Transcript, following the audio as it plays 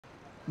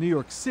New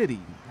York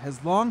City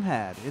has long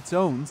had its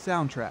own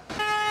soundtrack.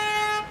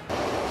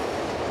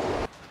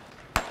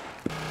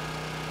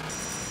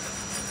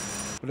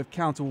 But if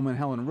Councilwoman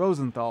Helen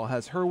Rosenthal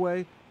has her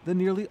way, the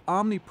nearly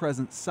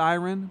omnipresent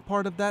siren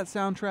part of that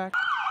soundtrack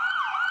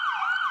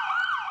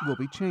will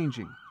be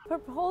changing.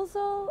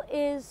 Proposal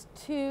is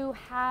to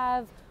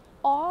have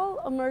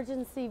all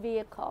emergency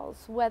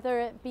vehicles,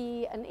 whether it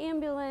be an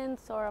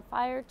ambulance or a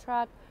fire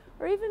truck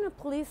or even a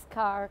police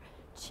car,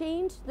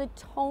 change the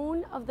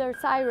tone of their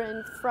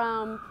siren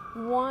from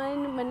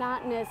one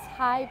monotonous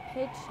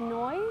high-pitched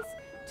noise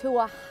to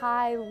a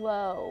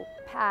high-low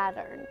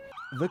pattern.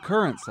 The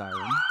current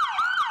siren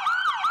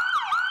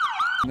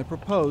and the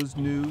proposed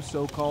new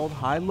so-called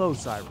high-low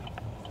siren,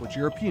 which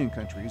European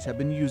countries have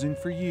been using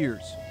for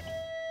years.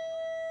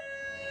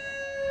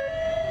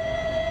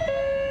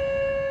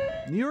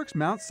 New York's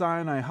Mount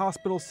Sinai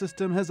hospital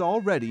system has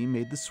already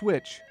made the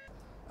switch.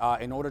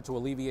 In order to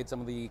alleviate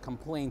some of the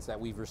complaints that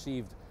we've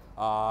received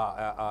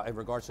in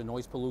regards to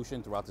noise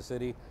pollution throughout the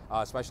city,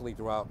 especially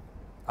throughout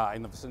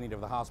in the vicinity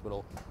of the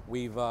hospital,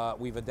 we've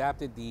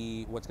adapted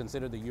what's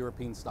considered the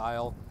European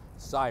style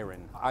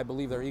siren. I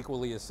believe they're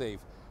equally as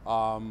safe.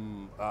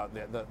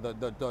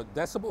 The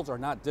decibels are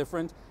not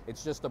different.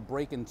 It's just a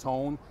break in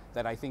tone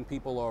that I think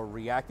people are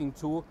reacting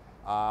to,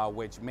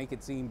 which make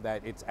it seem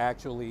that it's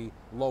actually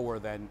lower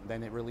than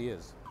it really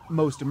is.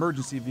 Most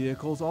emergency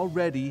vehicles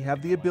already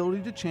have the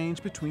ability to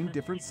change between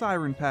different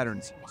siren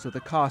patterns, so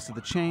the cost of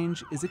the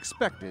change is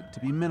expected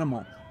to be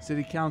minimal.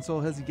 City Council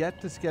has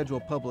yet to schedule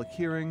public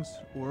hearings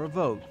or a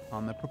vote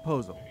on the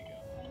proposal.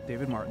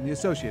 David Martin, The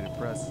Associated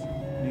Press,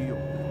 New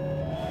York.